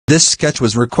This sketch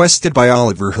was requested by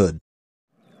Oliver Hood.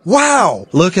 Wow!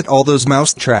 Look at all those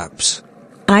mouse traps.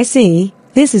 I see.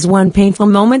 This is one painful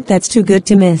moment that's too good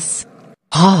to miss.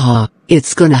 Ha ha,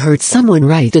 it's gonna hurt someone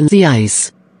right in the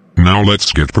eyes. Now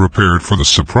let's get prepared for the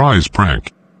surprise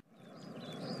prank.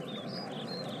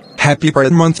 Happy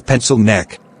Pride Month, pencil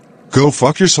neck. Go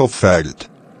fuck yourself, faggot.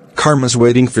 Karma's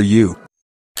waiting for you.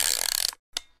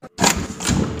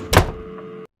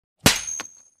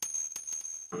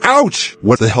 Ouch!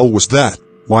 What the hell was that?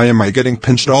 Why am I getting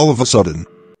pinched all of a sudden?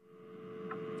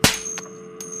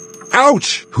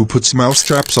 Ouch! Who puts mouse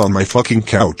traps on my fucking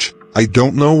couch? I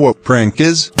don't know what prank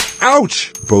is.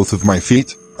 Ouch! Both of my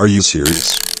feet? Are you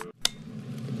serious?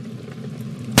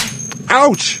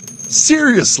 Ouch!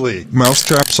 Seriously! Mouse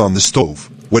traps on the stove.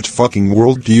 What fucking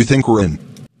world do you think we're in?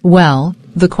 Well,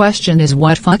 the question is,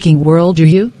 what fucking world do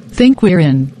you think we're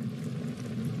in?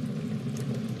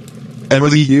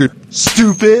 Emily, you're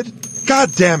stupid!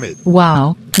 God damn it!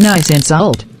 Wow, nice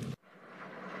insult.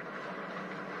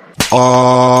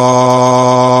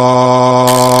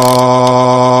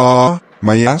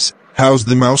 My ass? How's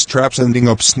the mouse traps ending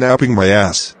up snapping my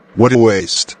ass? What a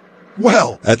waste.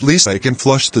 Well, at least I can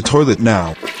flush the toilet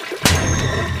now.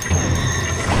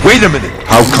 Wait a minute!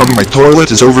 How come my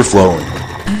toilet is overflowing?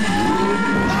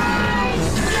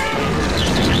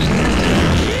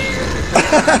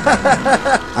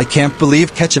 I can't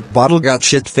believe ketchup bottle got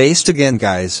shit-faced again,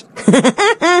 guys.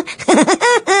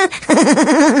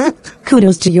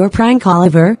 Kudos to your prank,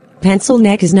 Oliver. Pencil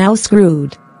neck is now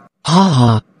screwed. Ha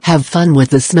ha, have fun with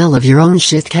the smell of your own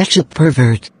shit, ketchup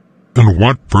pervert. And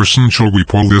what person shall we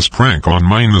pull this prank on?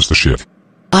 Mine is the shit.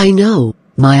 I know,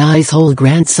 my eyes hold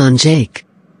grandson Jake.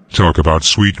 Talk about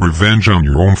sweet revenge on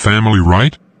your own family,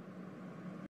 right?